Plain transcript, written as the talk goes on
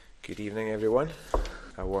Good evening, everyone.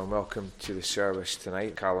 A warm welcome to the service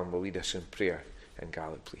tonight. Callum will lead us in prayer in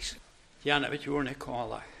Gaelic, please. Diana bit úrna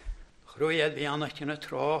cála. Chrúiad bhí annach na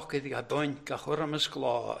troch iad ga buint ga churmas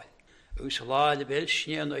glá. Ús láid bel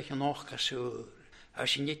snían oich an och gasúr.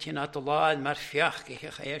 As sin nit na láid mar fiach ich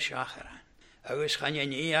a chaia seacharan. Agus chan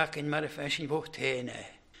níach in mar fesin bhtéine.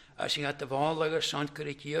 As sin at de bhálagar san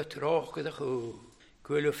curití troch go a chú.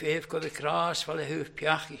 Gwylw ffef go the gras fel y hwf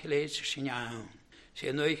piach ich leid sy'n iawn.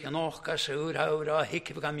 Sy'n oich an och gasúr hawr a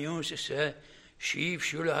hicif gam iws ys sif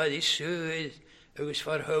siwla had is sŵyd agus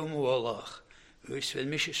far hwm wallach. Agus fel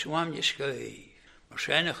mis y swam ysgwyf. Mar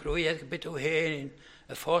sen ych rwy edrych bit o hen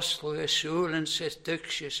y ffosl y sŵl yn sydd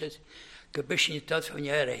dygsio sydd gybysyn i dod fan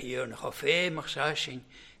er hier noch o ffem ach sasyn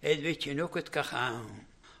edrych yn wgwyd gach awn.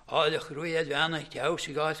 Oeddech rwy edrych anach diaws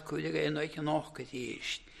i gael cwdig yn oich an och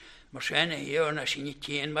gydaist. Mar sen hier na sy'n i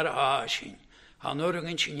tîn mar asyn. Han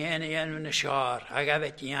orgen sy'n henne yn y siar, ag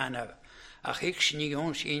afet ianaf. Ach ik sy'n i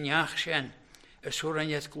gwn sy'n iach sen, y sŵr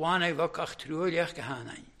yn yd gwanau fog ach trwyliach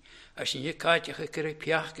gyhanan. A sy'n i cadich y gyrig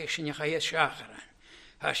piach gych sy'n i chai siachran.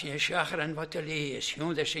 A sy'n i siachran fod y lys,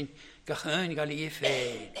 hwn da sy'n gachyn gael i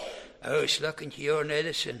ffein. A yslag yn hier yn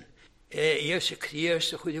edysyn, eus y crias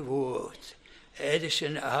y chwyd y fwyd.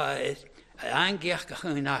 Edysyn angiach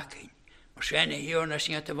gachyn acyn. Mar sen hier na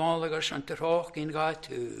sy'n at y folagar sy'n troch gyn gael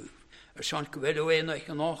tŵf. Son gwelw ein o'ch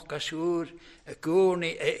yn och gasŵr, y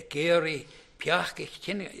gwrni, y geri, piach gych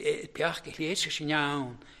leis sy'n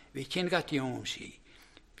iawn, fi cyn gat iawn si.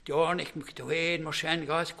 Dorn ich mich dweud, mar sen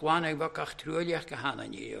gat gwanag fag ach trwyliach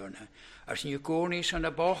gyhanan i orna. As ni gwrni sy'n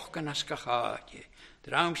y boch gan as gachadje.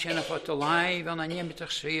 Draum sy'n y fod y lai fan a niemit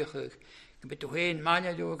ach srichig. Gybyt dweud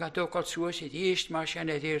malia dwi gad o galt sŵs i ddist mar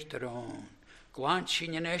sy'n edrych dron. Glant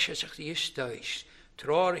sy'n yn eisiau sa'ch ddistais.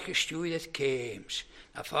 Trorig ystwyd et keems.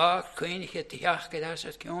 Na vaak kun je het jagen als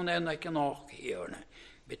het kan en dat je nog hier.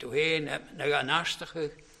 Met hoe heen na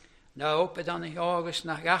ganastige na op dan in august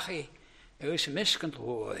na jagen. Is miskend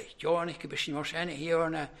hoor. Johan ik heb misschien waarschijnlijk hier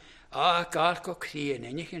na karko krien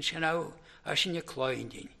en ik en nou als je klein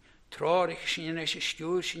ding. Trorig zijn als je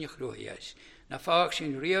stuur zijn je groeias. Na vaak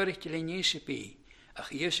zijn rierig te lenisepie. Ach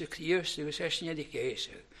hier se kriers de zes niet de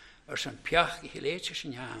geese. Zijn piach geleerd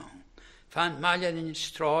zijn jaun. Van malja in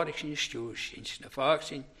strarig in stuurs, in de vaak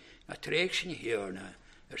zijn, na treeks in hierna.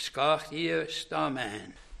 Skacht hier,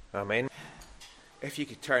 amen. Amen. If you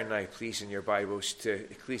could turn now, please, in your Bibles to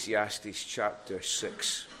Ecclesiastes chapter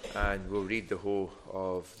 6, and we'll read the whole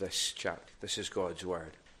of this chapter. This is God's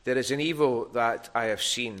word. There is an evil that I have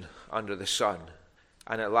seen under the sun,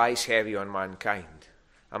 and it lies heavy on mankind.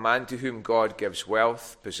 A man to whom God gives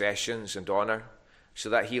wealth, possessions, and honor, so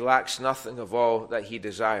that he lacks nothing of all that he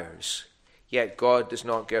desires. Yet God does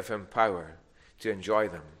not give him power to enjoy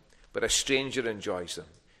them, but a stranger enjoys them.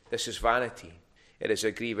 This is vanity. It is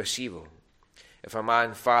a grievous evil. If a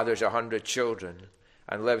man fathers 100 children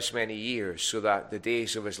and lives many years, so that the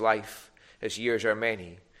days of his life, his years are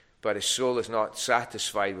many, but his soul is not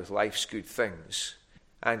satisfied with life's good things,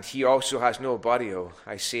 and he also has no burial,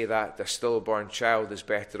 I say that the stillborn child is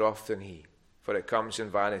better off than he, for it comes in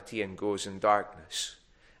vanity and goes in darkness,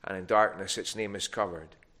 and in darkness its name is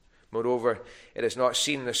covered. Moreover, it has not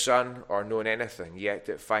seen the sun or known anything, yet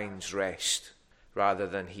it finds rest rather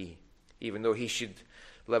than he. Even though he should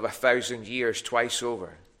live 1,000 years twice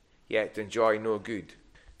over, yet enjoy no good.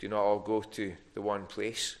 Do not all go to the one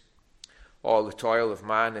place? All the toil of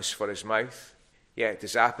man is for his mouth, yet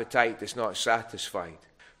his appetite is not satisfied.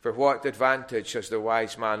 For what advantage has the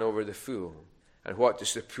wise man over the fool? And what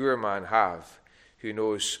does the poor man have who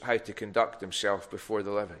knows how to conduct himself before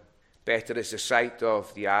the living? Better is the sight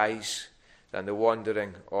of the eyes than the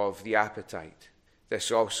wandering of the appetite. This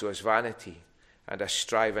also is vanity and a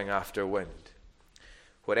striving after wind.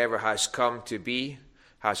 Whatever has come to be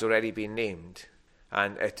has already been named,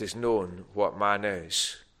 and it is known what man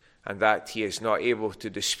is, and that he is not able to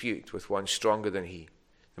dispute with one stronger than he.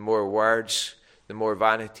 The more words, the more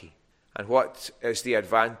vanity. And what is the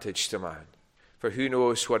advantage to man? For who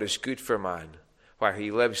knows what is good for man, while he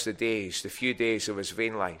lives the few days of his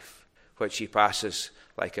vain life, which he passes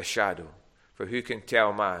like a shadow. For who can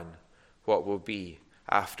tell man what will be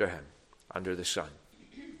after him under the sun?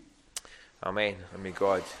 Amen. And may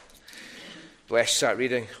God bless that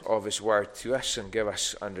reading of his word to us and give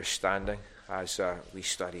us understanding as we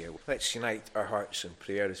study it. Let's unite our hearts in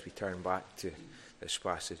prayer as we turn back to this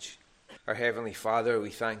passage. Our Heavenly Father,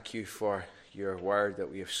 we thank you for your word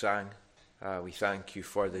that we have sang. We thank you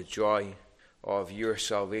for the joy of your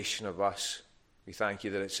salvation of us. We thank you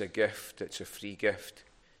that it's a gift, it's a free gift,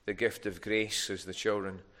 the gift of grace, as the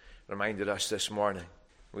children reminded us this morning.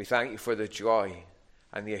 We thank you for the joy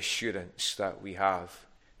and the assurance that we have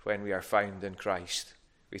when we are found in Christ.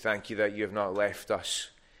 We thank you that you have not left us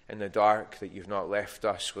in the dark, that you've not left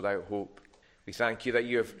us without hope. We thank you that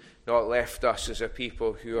you have not left us as a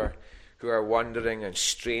people who are wandering and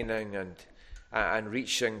straining and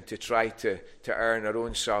reaching to try to earn our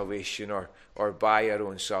own salvation or buy our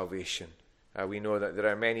own salvation. We know that there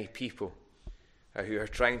are many people who are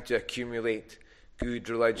trying to accumulate good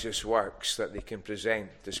religious works that they can present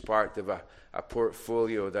as part of a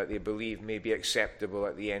portfolio that they believe may be acceptable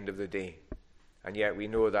at the end of the day. And yet we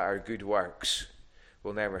know that our good works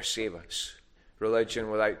will never save us. Religion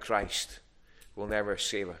without Christ will never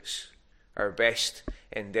save us. Our best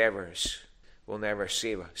endeavors will never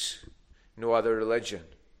save us. No other religion,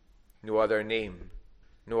 no other name,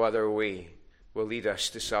 no other way will lead us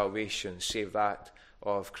to salvation save that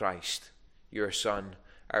of Christ, your Son,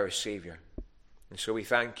 our Saviour. And so we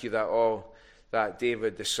thank you that all that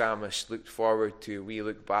David the psalmist looked forward to, we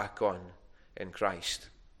look back on in Christ.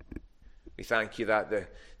 We thank you that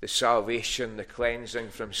the salvation, the cleansing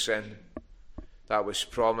from sin that was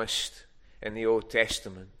promised in the Old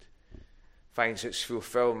Testament finds its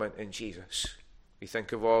fulfillment in Jesus. We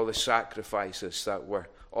think of all the sacrifices that were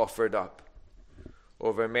offered up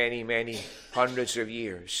over many, many hundreds of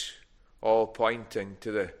years, all pointing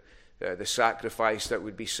to the sacrifice that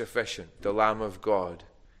would be sufficient, the Lamb of God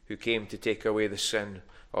who came to take away the sin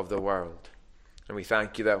of the world. And we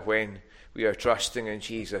thank you that when we are trusting in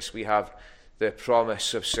Jesus, we have the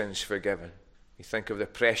promise of sins forgiven. We think of the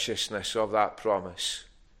preciousness of that promise.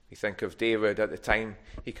 We think of David at the time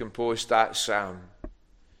he composed that psalm,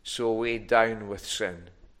 so weighed down with sin,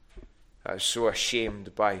 so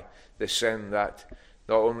ashamed by the sin that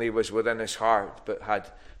not only was within his heart, but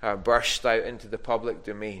had burst out into the public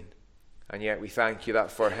domain. And yet we thank you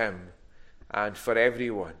that for him and for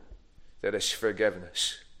everyone there is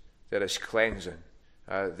forgiveness, there is cleansing,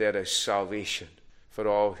 there is salvation for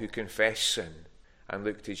all who confess sin and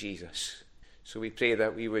look to Jesus. So we pray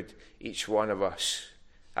that we would, each one of us,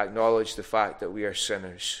 acknowledge the fact that we are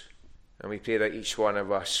sinners. And we pray that each one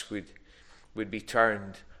of us would be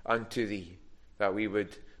turned unto thee, that we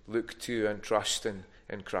would look to and trust in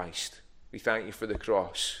Christ. We thank you for the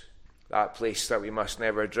cross, that place that we must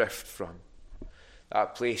never drift from,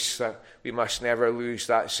 that place that we must never lose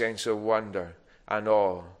that sense of wonder and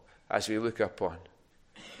awe as we look upon.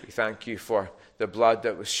 We thank you for the blood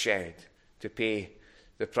that was shed to pay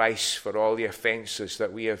the price for all the offences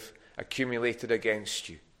that we have accumulated against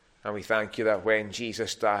you. And we thank you that when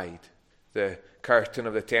Jesus died, the curtain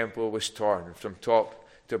of the temple was torn from top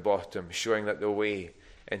to bottom, showing that the way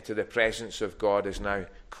into the presence of God is now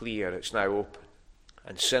clear, it's now open.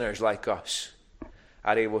 And sinners like us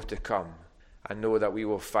are able to come and know that we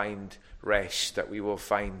will find rest, that we will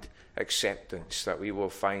find acceptance, that we will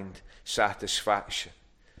find satisfaction,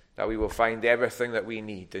 that we will find everything that we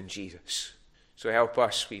need in Jesus. So help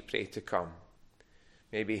us, we pray, to come.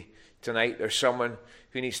 Maybe tonight there's someone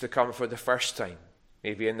who needs to come for the first time,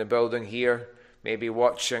 maybe in the building here, maybe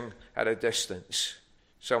watching at a distance.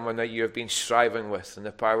 Someone that you have been striving with in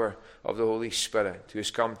the power of the Holy Spirit,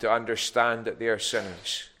 who's come to understand that they are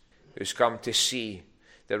sinners, who's come to see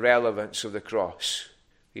the relevance of the cross.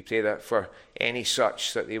 We pray that for any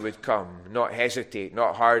such, that they would come, not hesitate,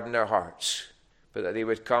 not harden their hearts, but that they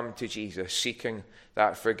would come to Jesus seeking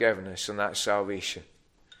that forgiveness and that salvation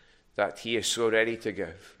that he is so ready to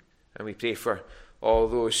give. And we pray for all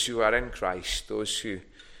those who are in Christ, those who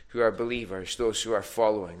are believers, those who are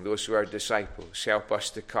following, those who are disciples. Help us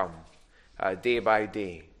to come day by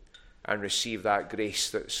day and receive that grace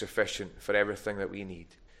that's sufficient for everything that we need.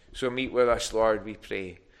 So meet with us, Lord, we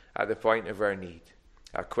pray, at the point of our need.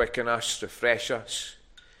 Quicken us, refresh us,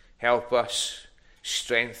 help us,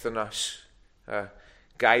 strengthen us,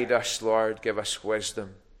 guide us, Lord, give us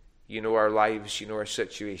wisdom. You know our lives, you know our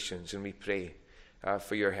situations, and we pray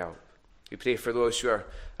for your help. We pray for those who are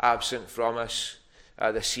absent from us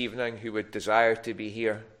this evening, who would desire to be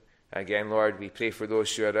here. Again, Lord, we pray for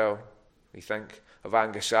those who are ill. We think of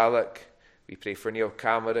Angus Alec. We pray for Neil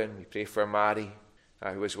Cameron. We pray for Mary,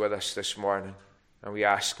 who was with us this morning. And we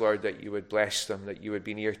ask, Lord, that you would bless them, that you would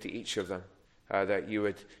be near to each of them, that you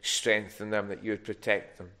would strengthen them, that you would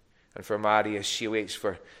protect them. And for Mary, as she waits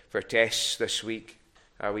for tests this week,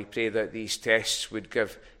 we pray that these tests would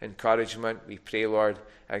give encouragement. We pray, Lord,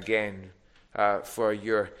 again, for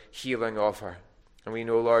your healing of her. And we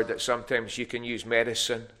know, Lord, that sometimes you can use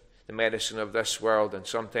medicine, the medicine of this world, and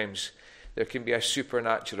sometimes there can be a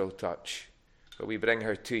supernatural touch. But we bring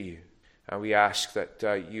her to you, and we ask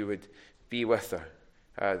that you would be with her,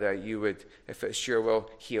 that you would, if it's your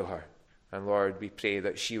will, heal her. And Lord, we pray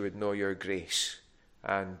that she would know your grace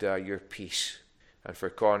and your peace. And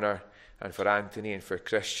for Connor, and for Anthony and for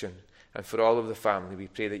Christian and for all of the family. We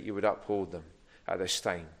pray that you would uphold them at this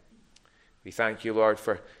time. We thank you, Lord,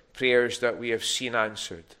 for prayers that we have seen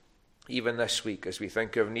answered, even this week, as we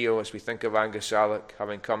think of Neil, as we think of Angus Alec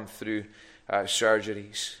having come through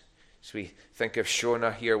surgeries, as we think of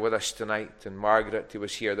Shona here with us tonight, and Margaret, who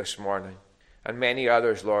was here this morning, and many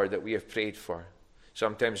others, Lord, that we have prayed for,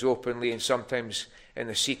 sometimes openly and sometimes in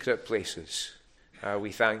the secret places.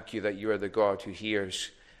 We thank you that you are the God who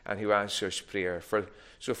hears and who answers prayer.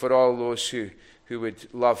 So for all those who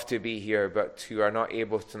would love to be here but who are not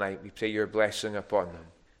able tonight, we pray your blessing upon them.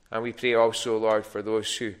 And we pray also, Lord, for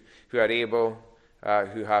those who are able,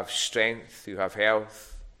 who have strength, who have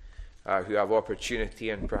health, who have opportunity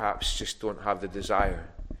and perhaps just don't have the desire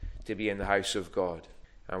to be in the house of God.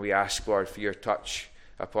 And we ask, Lord, for your touch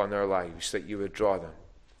upon their lives, that you would draw them,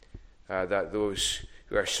 that those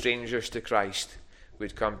who are strangers to Christ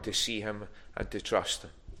would come to see him and to trust him.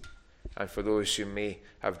 And for those who may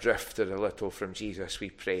have drifted a little from Jesus, we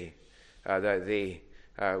pray that they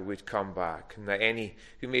would come back, and that any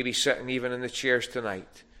who may be sitting even in the chairs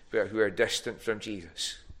tonight but who are distant from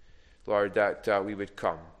Jesus, Lord, that we would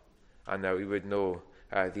come and that we would know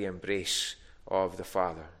the embrace of the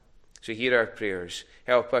Father. So hear our prayers.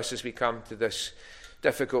 Help us as we come to this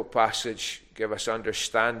difficult passage. Give us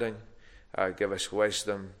understanding. Give us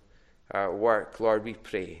wisdom. Work, Lord, we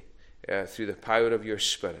pray, through the power of your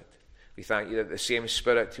Spirit. We thank you that the same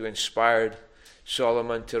Spirit who inspired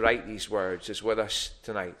Solomon to write these words is with us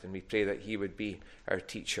tonight, and we pray that he would be our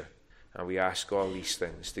teacher. And we ask all these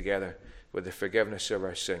things together with the forgiveness of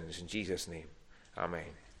our sins. In Jesus' name, amen.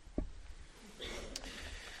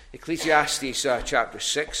 Ecclesiastes chapter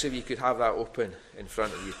 6, if you could have that open in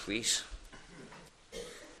front of you, please.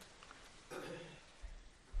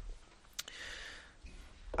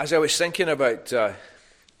 As I was thinking about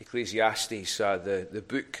Ecclesiastes, the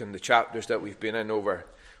book and the chapters that we've been in over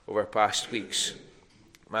past weeks,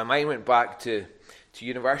 my mind went back to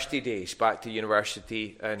university days, back to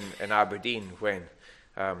university in Aberdeen when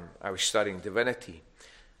I was studying divinity.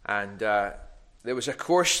 And there was a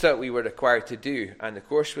course that we were required to do, and the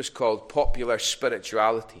course was called Popular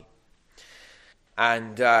Spirituality.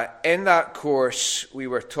 And in that course, we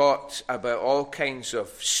were taught about all kinds of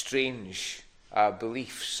strange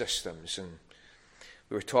belief systems, and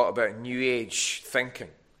we were taught about New Age thinking.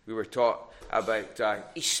 We were taught about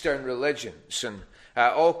Eastern religions and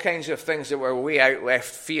all kinds of things that were way out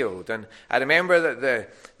left field. And I remember that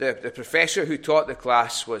the professor who taught the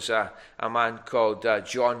class was a man called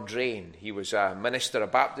John Drain. He was a minister, a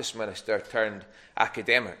Baptist minister turned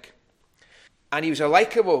academic. And he was a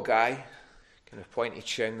likeable guy, kind of pointy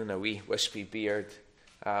chin and a wee wispy beard.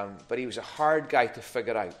 But he was a hard guy to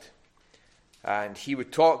figure out. And he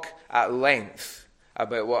would talk at length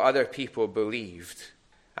about what other people believed.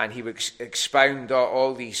 And he would expound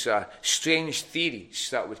all these strange theories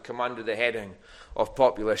that would come under the heading of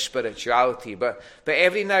popular spirituality. But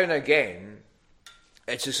every now and again,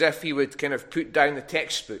 it's as if he would kind of put down the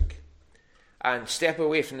textbook and step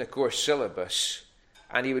away from the course syllabus,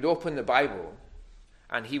 and he would open the Bible,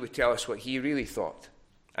 and he would tell us what he really thought.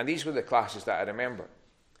 And these were the classes that I remember.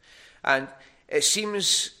 And it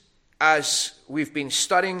seems, as we've been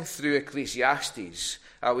studying through Ecclesiastes,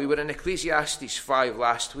 we were in Ecclesiastes 5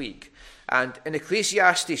 last week, and in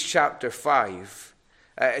Ecclesiastes chapter 5,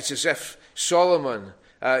 it's as if Solomon,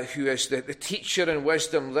 who is the teacher in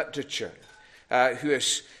wisdom literature, who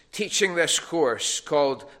is teaching this course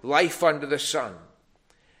called Life Under the Sun,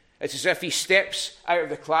 it's as if he steps out of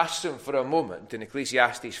the classroom for a moment in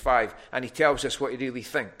Ecclesiastes 5, and he tells us what he really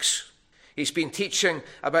thinks. He's been teaching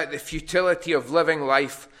about the futility of living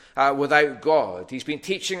life without God. He's been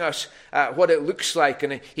teaching us what it looks like,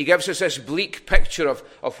 and he gives us this bleak picture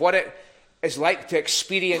of what it is like to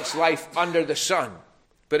experience life under the sun.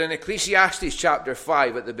 But in Ecclesiastes chapter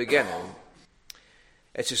 5 at the beginning,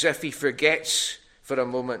 it's as if he forgets for a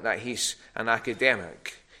moment that he's an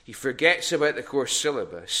academic. He forgets about the course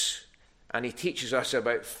syllabus, and he teaches us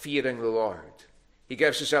about fearing the Lord. He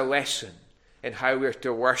gives us a lesson in how we're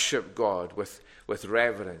to worship God with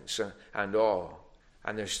reverence and awe.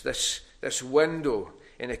 And there's this window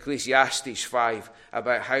in Ecclesiastes 5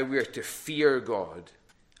 about how we're to fear God.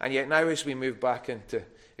 And yet now as we move back into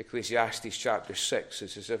Ecclesiastes chapter 6,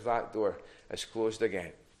 it's as if that door is closed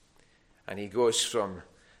again. And he goes from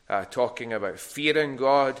talking about fearing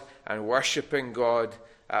God and worshipping God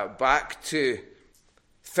back to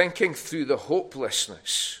thinking through the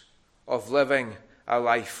hopelessness of living a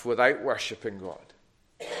life without worshipping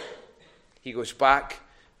God. He goes back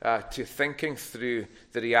to thinking through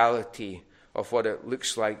the reality of what it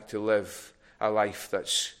looks like to live a life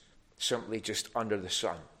that's simply just under the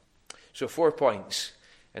sun. So 4 points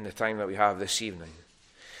in the time that we have this evening.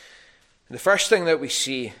 The first thing that we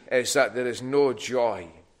see is that there is no joy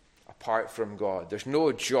apart from God. There's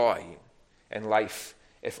no joy in life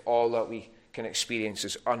if all that we can experience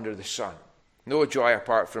is under the sun. No joy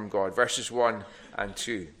apart from God. Verses 1 and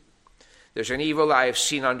 2. There's an evil I have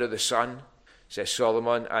seen under the sun, says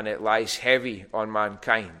Solomon, and it lies heavy on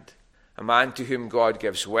mankind. A man to whom God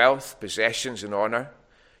gives wealth, possessions, and honor,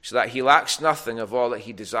 so that he lacks nothing of all that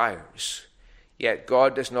he desires. Yet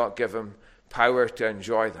God does not give him power to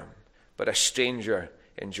enjoy them, but a stranger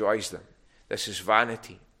enjoys them. This is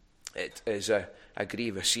vanity. It is a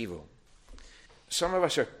grievous evil. Some of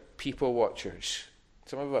us are people watchers.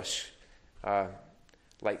 Some of us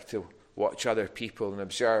like to watch other people and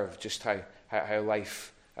observe just how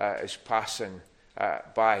life is passing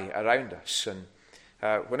by around us. And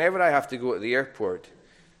whenever I have to go to the airport,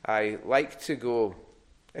 I like to go,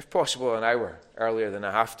 if possible, an hour earlier than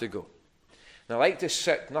I have to go. And I like to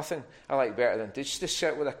sit, nothing I like better than just to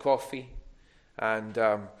sit with a coffee and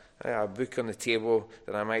a book on the table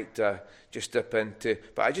that I might just dip into.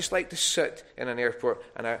 But I just like to sit in an airport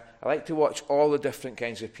and I like to watch all the different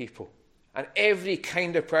kinds of people. And every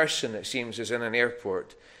kind of person, it seems, is in an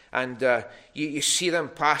airport. And you see them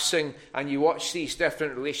passing and you watch these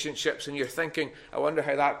different relationships and you're thinking, I wonder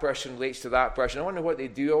how that person relates to that person. I wonder what they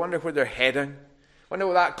do. I wonder where they're heading. I wonder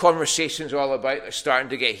what that conversation's all about that's starting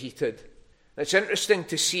to get heated. It's interesting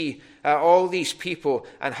to see all these people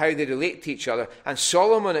and how they relate to each other. And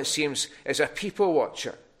Solomon, it seems, is a people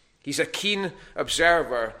watcher. He's a keen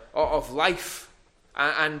observer of life.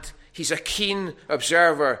 And he's a keen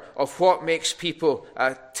observer of what makes people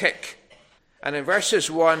tick. And in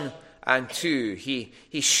verses 1 and 2,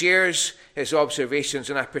 he shares his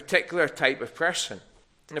observations on a particular type of person.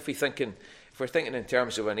 And if we're thinking in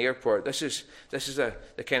terms of an airport, this is the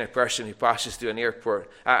kind of person who passes through an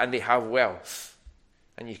airport and they have wealth.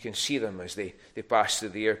 And you can see them as they pass through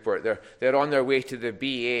the airport. They're on their way to the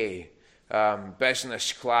BA,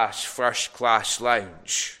 business class, first class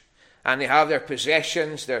lounge. And they have their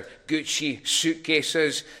possessions, their Gucci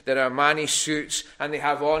suitcases, their Armani suits, and they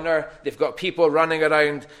have honor. They've got people running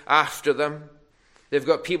around after them. They've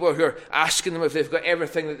got people who are asking them if they've got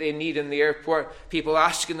everything that they need in the airport. People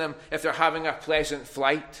asking them if they're having a pleasant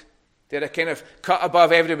flight. They're a kind of cut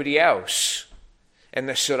above everybody else in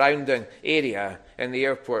the surrounding area in the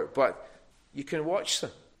airport. But you can watch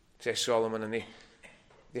them, says Solomon, and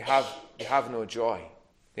they have no joy.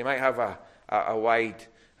 They might have a wide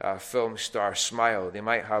film star smile. They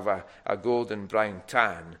might have a golden brown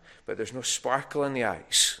tan, but there's no sparkle in the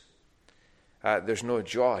eyes. There's no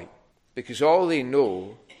joy. Because all they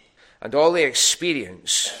know and all they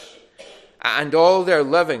experience and all they're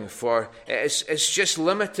living for is just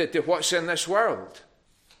limited to what's in this world.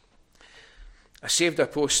 I saved a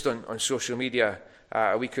post on social media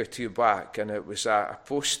a week or two back, and it was a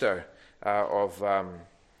poster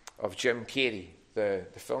of Jim Carrey, the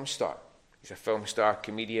film star. He's a film star,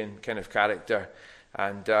 comedian kind of character,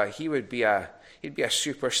 and he'd be a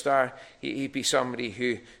superstar. He'd be somebody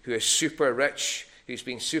who is super rich, who's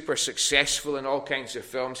been super successful in all kinds of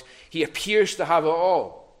films. He appears to have it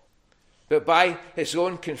all. But by his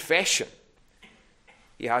own confession,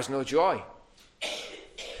 he has no joy.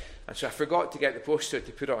 And so I forgot to get the poster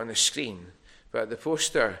to put it on the screen. But the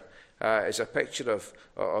poster is a picture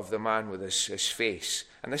of the man with his face.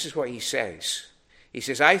 And this is what he says. He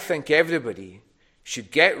says, I think everybody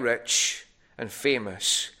should get rich and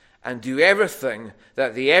famous and do everything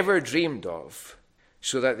that they ever dreamed of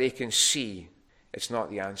so that they can see it's not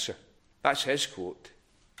the answer. That's his quote.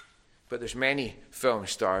 But there's many film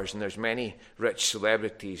stars and there's many rich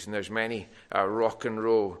celebrities and there's many rock and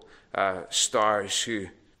roll stars who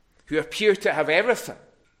appear to have everything.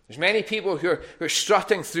 There's many people who are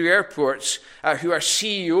strutting through airports who are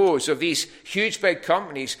CEOs of these huge big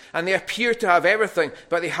companies, and they appear to have everything,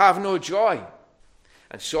 but they have no joy.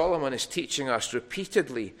 And Solomon is teaching us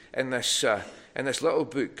repeatedly in this little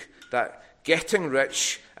book that getting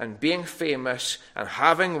rich and being famous and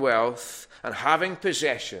having wealth and having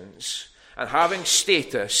possessions and having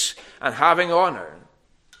status and having honor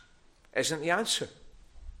isn't the answer.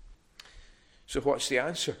 So what's the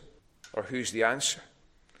answer? Or who's the answer?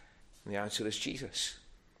 And the answer is Jesus.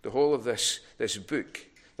 The whole of this book,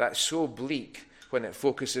 that's so bleak when it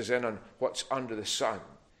focuses in on what's under the sun,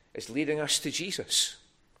 is leading us to Jesus.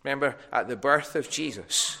 Remember, at the birth of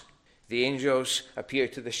Jesus, the angels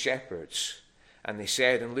appeared to the shepherds, and they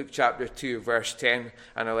said in Luke chapter 2, verse 10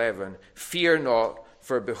 and 11, Fear not,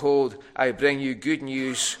 for behold, I bring you good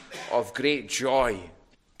news of great joy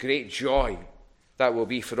that will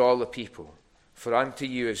be for all the people. For unto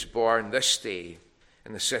you is born this day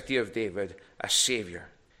in the city of David a Saviour,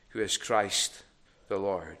 who is Christ the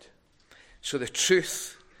Lord. So the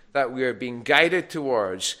truth that we are being guided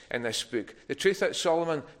towards in this book, the truth that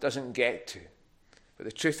Solomon doesn't get to, but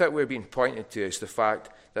the truth that we're being pointed to is the fact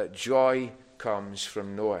that joy comes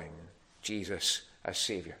from knowing Jesus as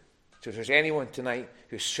Saviour. So if there's anyone tonight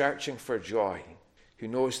who's searching for joy, who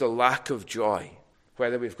knows the lack of joy,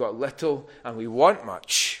 whether we've got little and we want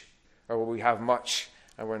much, or we have much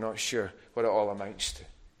and we're not sure what it all amounts to.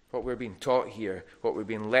 What we're being taught here, what we're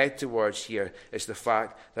being led towards here, is the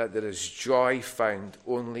fact that there is joy found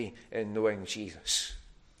only in knowing Jesus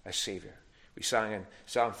as Saviour. We sang in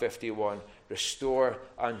Psalm 51, "Restore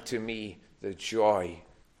unto me the joy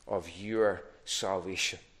of your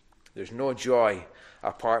salvation." There's no joy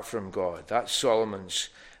apart from God. That's Solomon's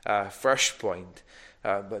first point,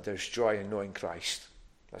 but there's joy in knowing Christ.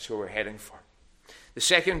 That's where we're heading for. The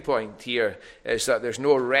second point here is that there's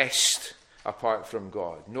no rest apart from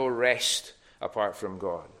God. No rest apart from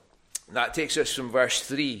God. And that takes us from verse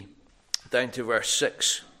 3 down to verse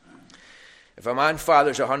 6. "If a man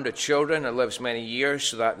fathers 100 children and lives many years,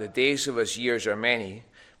 so that the days of his years are many,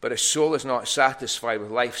 but his soul is not satisfied with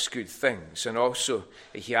life's good things, and also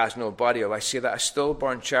he has no burial, I say that a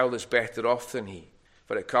stillborn child is better off than he.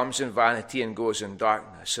 For it comes in vanity and goes in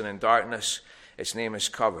darkness, and in darkness its name is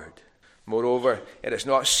covered. Moreover, it has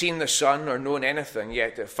not seen the sun or known anything,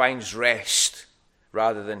 yet it finds rest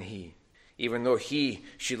rather than he. Even though he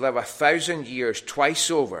should live 1,000 years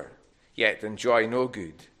twice over, yet enjoy no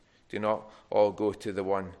good. Do not all go to the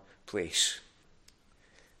one place."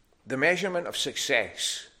 The measurement of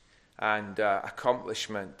success and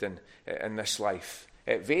accomplishment in this life,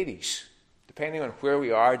 it varies. Depending on where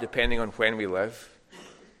we are, depending on when we live,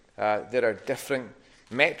 there are different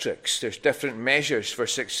metrics. There's different measures for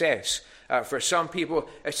success. For some people,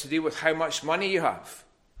 it's to do with how much money you have.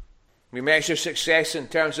 We measure success in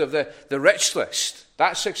terms of the rich list.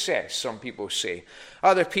 That's success, some people say.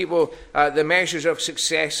 Other people, the measures of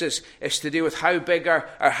success is to do with how big our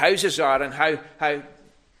houses are and how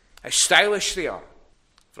stylish they are.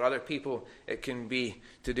 For other people, it can be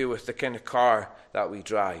to do with the kind of car that we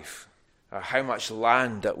drive, or how much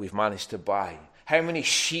land that we've managed to buy, how many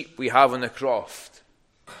sheep we have on the croft,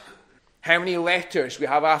 how many letters we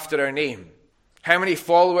have after our name, how many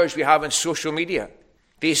followers we have on social media.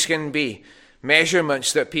 These can be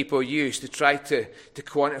measurements that people use to try to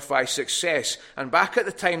quantify success. And back at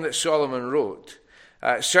the time that Solomon wrote,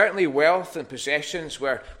 certainly wealth and possessions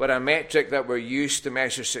were a metric that were used to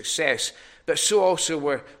measure success, but so also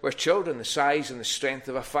were children, the size and the strength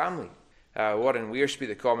of a family. Warren Wiersbe,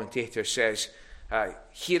 the commentator, says,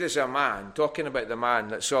 here is a man, talking about the man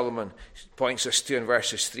that Solomon points us to in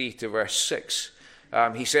verses 3 to verse 6.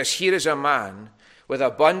 He says, here is a man with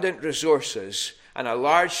abundant resources and a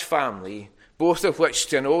large family, both of which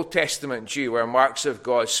to an Old Testament Jew were marks of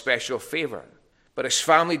God's special favour. But his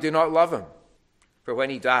family do not love him, for when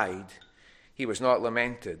he died, he was not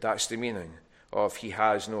lamented. That's the meaning of he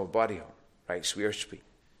has no burial, writes Wiersbe.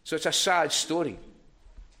 So it's a sad story.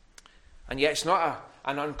 And yet it's not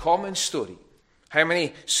an uncommon story. How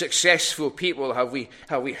many successful people have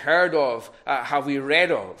we heard of, have we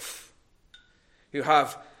read of, who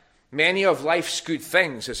have many of life's good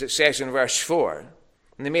things, as it says in verse 4,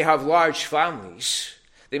 and they may have large families,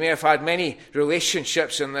 they may have had many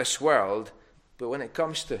relationships in this world, but when it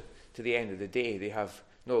comes to the end of the day, they have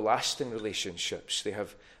no lasting relationships, they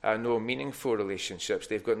have no meaningful relationships,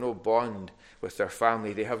 they've got no bond with their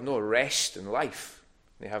family, they have no rest in life,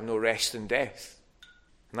 they have no rest in death.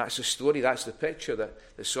 And that's the story, that's the picture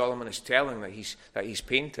that Solomon is telling, that he's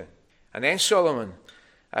painting. And then Solomon,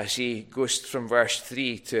 as he goes from verse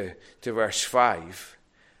 3 to verse 5,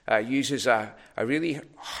 uses a really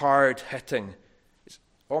hard-hitting, it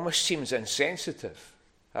almost seems insensitive,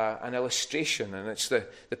 an illustration. And it's the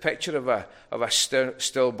picture of a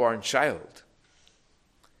stillborn child.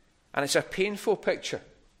 And it's a painful picture,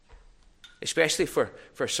 especially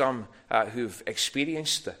for some who've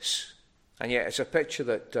experienced this. And yet it's a picture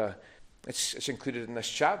that it's included in this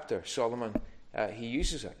chapter. Solomon, he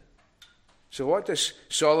uses it. So what does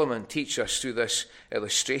Solomon teach us through this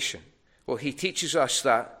illustration? Well, he teaches us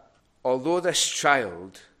that although this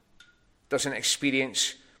child doesn't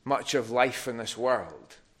experience much of life in this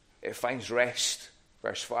world, it finds rest.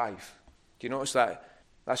 Verse 5. Do you notice that?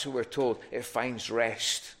 That's what we're told. It finds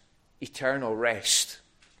rest, eternal rest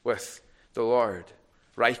with the Lord.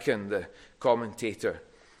 Ryken, the commentator,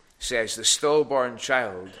 says the stillborn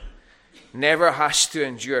child never has to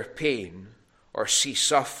endure pain or see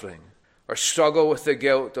suffering or struggle with the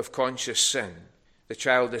guilt of conscious sin. The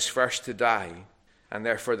child is first to die and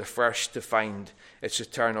therefore the first to find its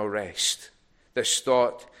eternal rest. This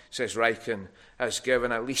thought, says Riken, has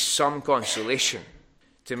given at least some consolation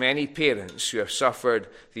to many parents who have suffered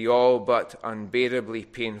the all but unbearably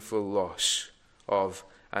painful loss of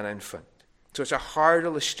an infant. So it's a hard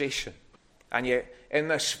illustration. And yet, in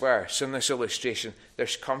this verse, in this illustration,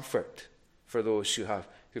 there's comfort for those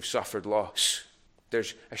who've suffered loss.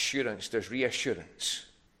 There's assurance, there's reassurance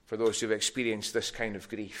for those who've experienced this kind of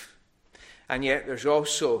grief. And yet, there's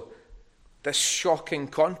also this shocking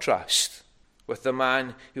contrast with the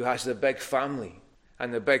man who has the big family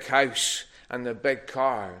and the big house and the big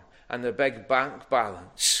car and the big bank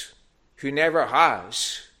balance, who never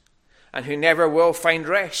has and who never will find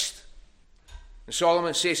rest. And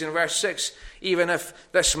Solomon says in verse 6, even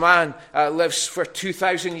if this man lives for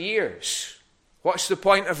 2,000 years, what's the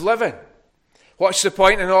point of living? What's the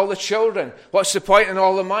point in all the children? What's the point in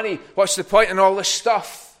all the money? What's the point in all the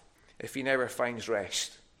stuff if he never finds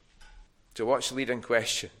rest? So what's the leading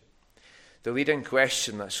question? The leading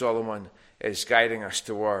question that Solomon is guiding us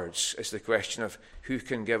towards is the question of who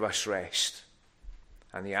can give us rest.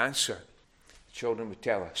 And the answer, the children would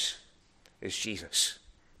tell us, is Jesus.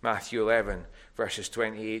 Matthew 11, verses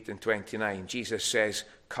 28 and 29. Jesus says,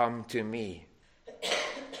 come to me,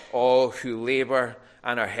 all who labor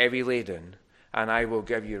and are heavy laden, and I will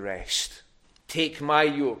give you rest. Take my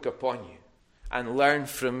yoke upon you and learn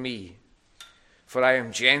from me, for I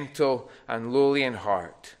am gentle and lowly in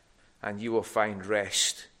heart, and you will find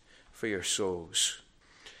rest for your souls.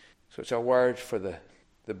 So it's a word for the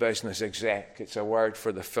business exec. It's a word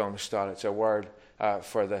for the film star. It's a word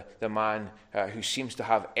for the man who seems to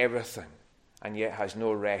have everything and yet has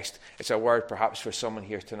no rest. It's a word perhaps for someone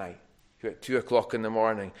here tonight who at 2 o'clock in the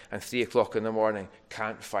morning and 3 o'clock in the morning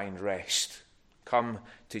can't find rest. Come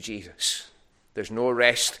to Jesus. There's no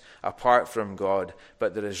rest apart from God,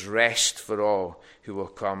 but there is rest for all who will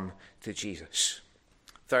come to Jesus.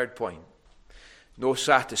 Third point, no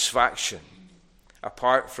satisfaction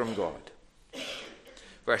apart from God.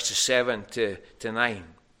 Verses 7 to 9.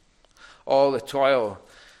 All the toil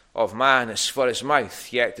of man is for his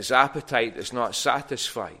mouth, yet his appetite is not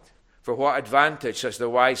satisfied. For what advantage has the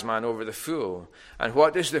wise man over the fool? And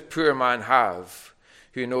what does the poor man have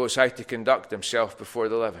who knows how to conduct himself before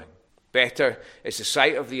the living? Better is the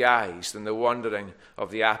sight of the eyes than the wandering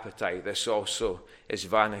of the appetite. This also is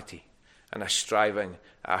vanity and a striving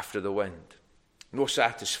after the wind. No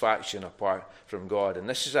satisfaction apart from God. And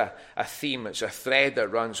this is a theme, it's a thread that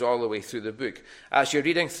runs all the way through the book. As you're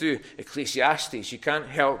reading through Ecclesiastes, you can't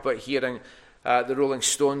help but hearing the Rolling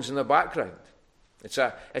Stones in the background. It's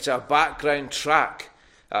a background track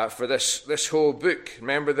for this whole book.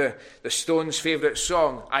 Remember the Stones' favourite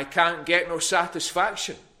song, I Can't Get No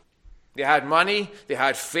Satisfaction. They had money, they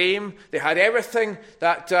had fame, they had everything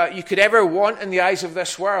that you could ever want in the eyes of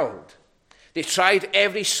this world. They tried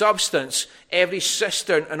every substance, every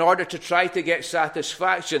cistern in order to try to get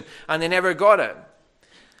satisfaction, and they never got it.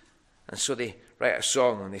 And so they write a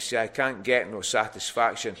song and they say, I can't get no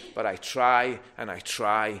satisfaction, but I try and I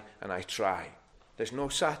try and I try. There's no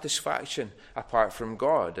satisfaction apart from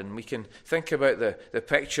God. And we can think about the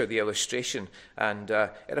picture, the illustration, and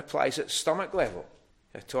it applies at stomach level.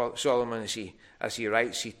 Solomon, as he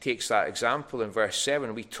writes, he takes that example in verse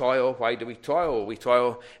 7. We toil. Why do we toil? We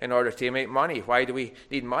toil in order to make money. Why do we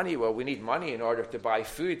need money? Well, we need money in order to buy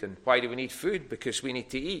food. And why do we need food? Because we need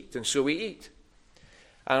to eat, and so we eat.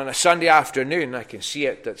 And on a Sunday afternoon, I can see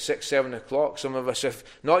it at 6, 7 o'clock, some of us have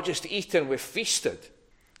not just eaten, we've feasted.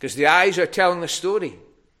 Because the eyes are telling the story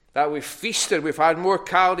that we've feasted, we've had more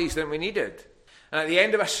calories than we needed. And at the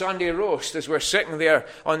end of a Sunday roast, as we're sitting there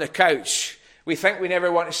on the couch, we think we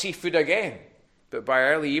never want to see food again. But by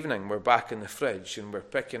early evening, we're back in the fridge and we're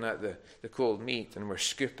picking at the cold meat and we're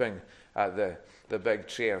scooping at the big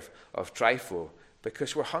tray of trifle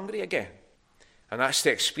because we're hungry again. And that's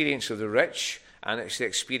the experience of the rich and it's the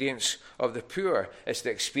experience of the poor. It's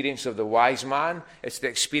the experience of the wise man. It's the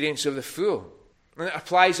experience of the fool. And it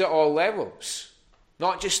applies at all levels.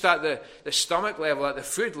 Not just at the stomach level, at the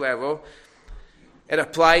food level. It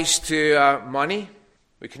applies to money.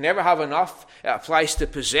 We can never have enough. It applies to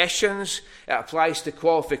possessions. It applies to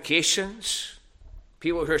qualifications.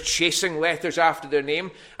 People who are chasing letters after their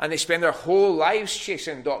name and they spend their whole lives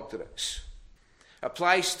chasing doctorates. It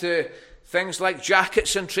applies to things like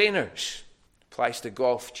jackets and trainers. It applies to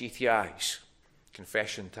golf GTIs.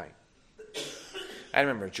 Confession time. I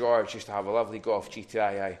remember George used to have a lovely golf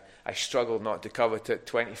GTI. I struggled not to covet it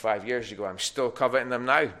 25 years ago. I'm still coveting them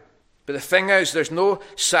now. But the thing is, there's no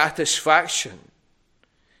satisfaction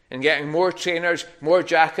in getting more trainers, more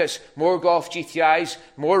jackets, more golf GTIs,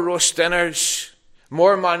 more roast dinners,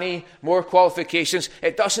 more money, more qualifications.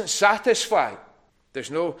 It doesn't satisfy.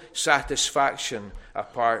 There's no satisfaction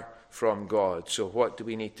apart from God. So what do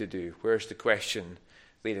we need to do? Where's the question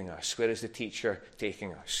leading us? Where is the teacher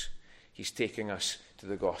taking us? He's taking us to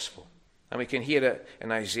the gospel. And we can hear it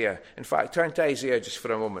in Isaiah. In fact, turn to Isaiah just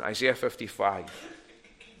for a moment. Isaiah 55.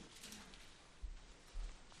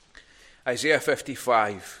 Isaiah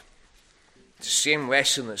 55. It's the same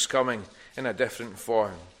lesson that's coming in a different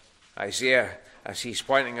form. Isaiah, as he's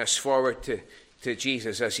pointing us forward to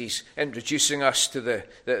Jesus, as he's introducing us to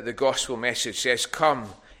the gospel message, says,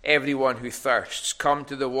 "Come, everyone who thirsts, come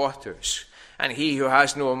to the waters. And he who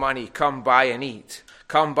has no money, come buy and eat.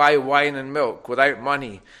 Come buy wine and milk without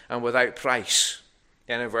money and without price."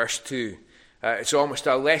 And in verse 2, it's almost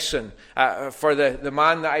a lesson for the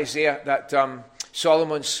man that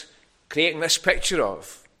Solomon's creating this picture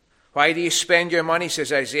of. "Why do you spend your money,"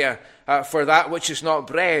 says Isaiah, "for that which is not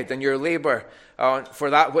bread, and your labor for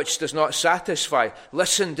that which does not satisfy?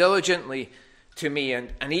 Listen diligently to me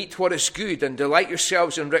and eat what is good, and delight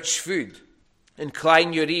yourselves in rich food.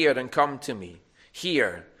 Incline your ear and come to me.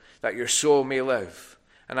 Hear, that your soul may live.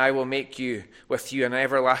 And I will make with you an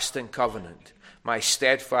everlasting covenant, my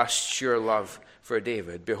steadfast, sure love for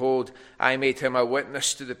David. Behold, I made him a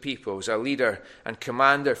witness to the peoples, a leader and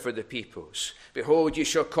commander for the peoples. Behold, you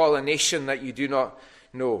shall call a nation that you do not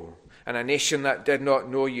know, and a nation that did not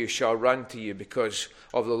know you shall run to you because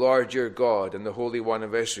of the Lord your God and the Holy One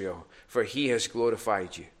of Israel, for he has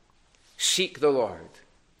glorified you. Seek the Lord."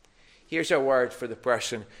 Here's a word for the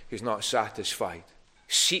person who's not satisfied.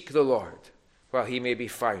 Seek the Lord while he may be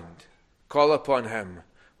found. Call upon him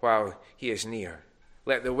while he is near.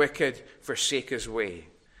 Let the wicked forsake his way,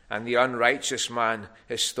 and the unrighteous man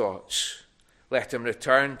his thoughts. Let him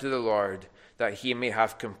return to the Lord, that he may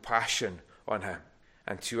have compassion on him,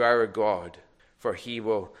 and to our God, for he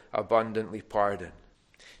will abundantly pardon.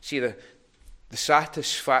 See, the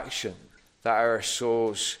satisfaction that our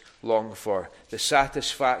souls long for, the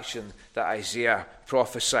satisfaction that Isaiah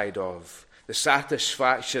prophesied of, the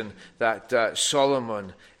satisfaction that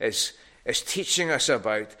Solomon is teaching us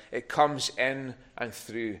about, it comes in and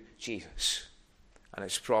through Jesus. And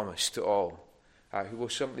it's promised to all who will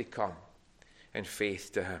simply come in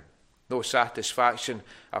faith to him. No satisfaction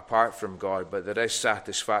apart from God, but there is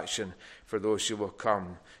satisfaction for those who will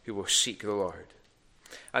come, who will seek the Lord.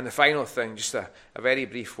 And the final thing, just a very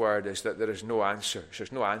brief word, is that there is no answers.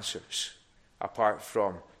 There's no answers apart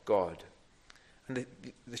from God. And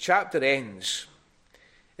the chapter ends,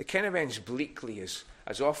 it kind of ends bleakly,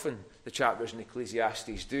 as often the chapters in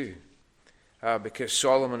Ecclesiastes do, because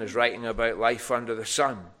Solomon is writing about life under the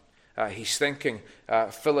sun. He's thinking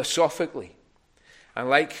philosophically. And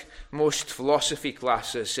like most philosophy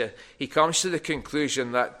classes, he comes to the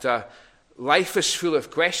conclusion that life is full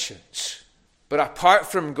of questions. But apart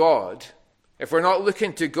from God, if we're not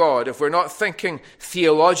looking to God, if we're not thinking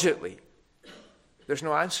theologically, there's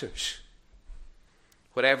no answers.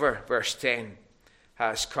 Whatever, verse 10,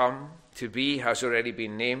 has come to be has already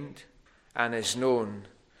been named and is known.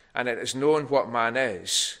 And it is known what man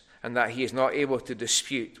is, and that he is not able to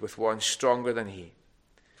dispute with one stronger than he.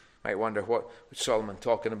 Might wonder what Solomon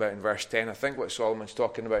talking about in verse 10. I think what Solomon's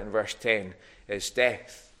talking about in verse 10 is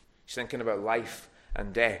death. He's thinking about life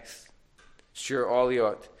and death. Stuart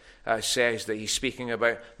Olliott says that he's speaking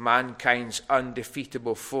about mankind's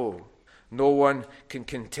undefeatable foe. No one can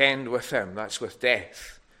contend with him, that's with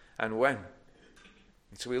death, and win.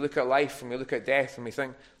 And so we look at life and we look at death and we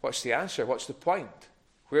think, what's the answer? What's the point?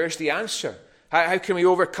 Where's the answer? How can we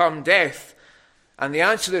overcome death? And the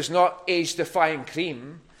answer is not age-defying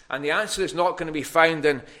cream, and the answer is not going to be found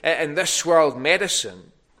in this world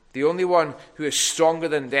medicine. The only one who is stronger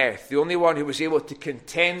than death, the only one who was able to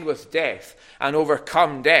contend with death and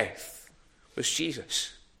overcome death, was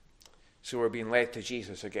Jesus. So we're being led to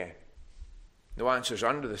Jesus again. No answers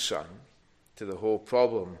under the sun to the whole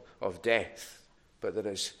problem of death, but there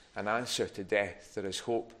is an answer to death. There is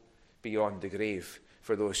hope beyond the grave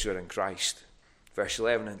for those who are in Christ. Verse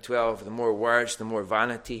 11 and 12, the more words, the more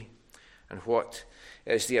vanity. And what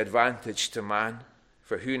is the advantage to man?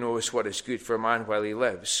 For who knows what is good for man while he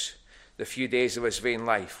lives? The few days of his vain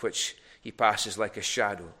life, which he passes like a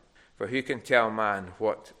shadow. For who can tell man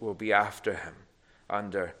what will be after him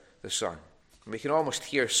under the sun? And we can almost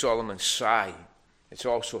hear Solomon sigh. It's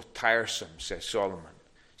all so tiresome, says Solomon,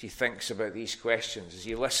 as he thinks about these questions, as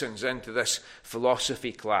he listens into this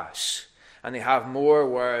philosophy class. And they have more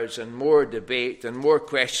words and more debate and more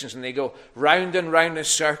questions, and they go round and round in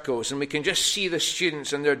circles. And we can just see the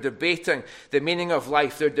students, and they're debating the meaning of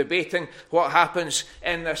life. They're debating what happens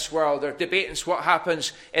in this world. They're debating what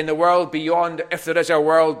happens in the world beyond, if there is a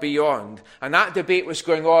world beyond. And that debate was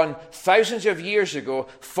going on thousands of years ago,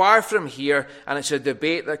 far from here, and it's a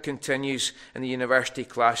debate that continues in the university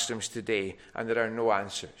classrooms today, and there are no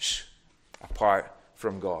answers apart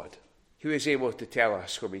from God. Who is able to tell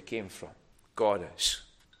us where we came from? God is,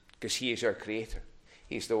 because he is our creator.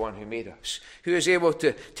 He's the one who made us. Who is able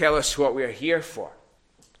to tell us what we are here for?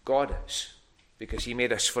 God is, because he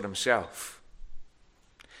made us for himself.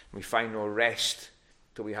 We find no rest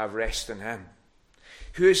till we have rest in him.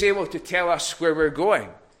 Who is able to tell us where we're going?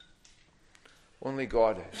 Only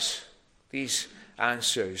God is. These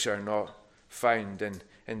answers are not found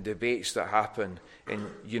in debates that happen in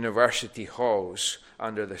university halls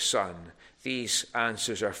under the sun. These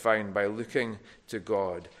answers are found by looking to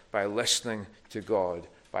God, by listening to God,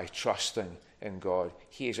 by trusting in God.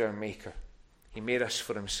 He is our maker. He made us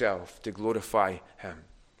for himself to glorify him.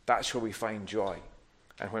 That's where we find joy.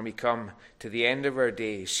 And when we come to the end of our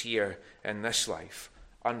days here in this life,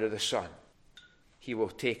 under the sun, he will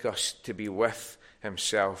take us to be with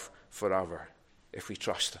himself forever if we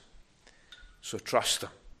trust him. So trust him,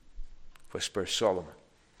 whispers Solomon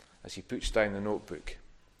as he puts down the notebook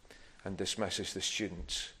and dismisses the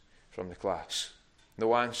students from the class.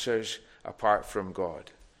 No answers apart from God.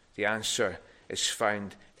 The answer is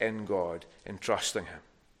found in God, in trusting him.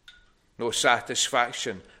 No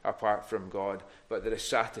satisfaction apart from God, but there is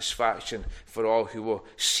satisfaction for all who will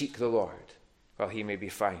seek the Lord while he may be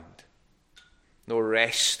found. No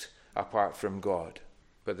rest apart from God,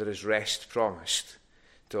 but there is rest promised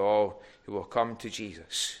to all who will come to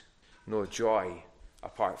Jesus. No joy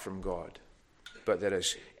apart from God, but there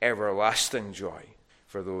is everlasting joy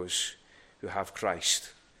for those who have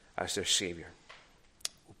Christ as their Saviour.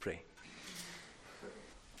 We'll pray.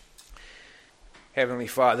 Heavenly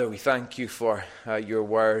Father, we thank you for your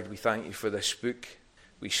word. We thank you for this book.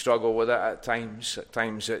 We struggle with it at times. At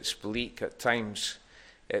times it's bleak. At times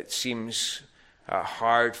it seems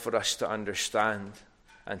hard for us to understand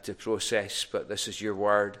and to process, but this is your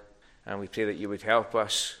word, and we pray that you would help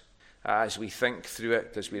us as we think through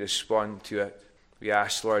it, as we respond to it. We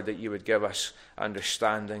ask, Lord, that you would give us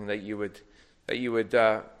understanding, that you would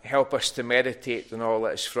help us to meditate on all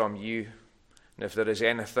that is from you, and if there is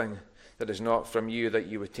anything that is not from you, that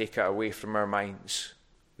you would take it away from our minds.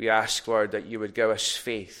 We ask, Lord, that you would give us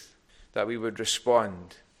faith, that we would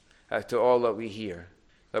respond to all that we hear,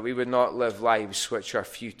 that we would not live lives which are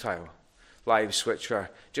futile, lives which are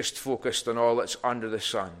just focused on all that's under the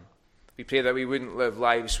sun. We pray that we wouldn't live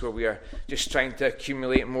lives where we are just trying to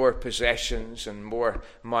accumulate more possessions and more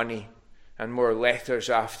money and more letters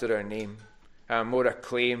after our name, more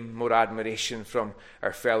acclaim, more admiration from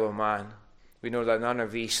our fellow man. We know that none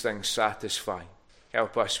of these things satisfy.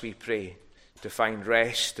 Help us, we pray, to find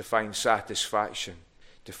rest, to find satisfaction,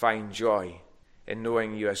 to find joy in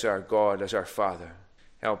knowing you as our God, as our Father.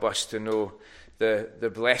 Help us to know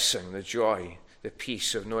the blessing, the joy, the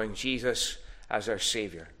peace of knowing Jesus as our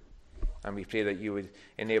Saviour. And we pray that you would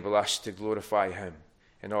enable us to glorify him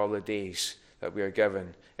in all the days that we are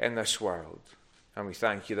given in this world. And we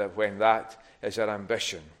thank you that when that is our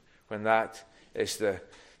ambition, when that is the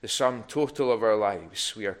sum total of our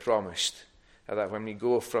lives, we are promised that when we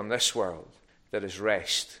go from this world, there is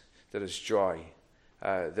rest, there is joy,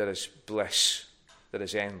 there is bliss, there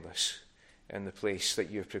is endless in the place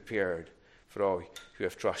that you have prepared for all who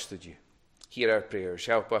have trusted you. Hear our prayers.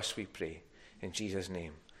 Help us, we pray. In Jesus'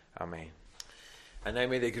 name, amen. And now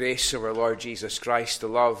may the grace of our Lord Jesus Christ, the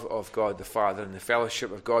love of God the Father, and the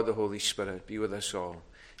fellowship of God the Holy Spirit be with us all,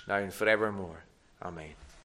 now and forevermore. Amen.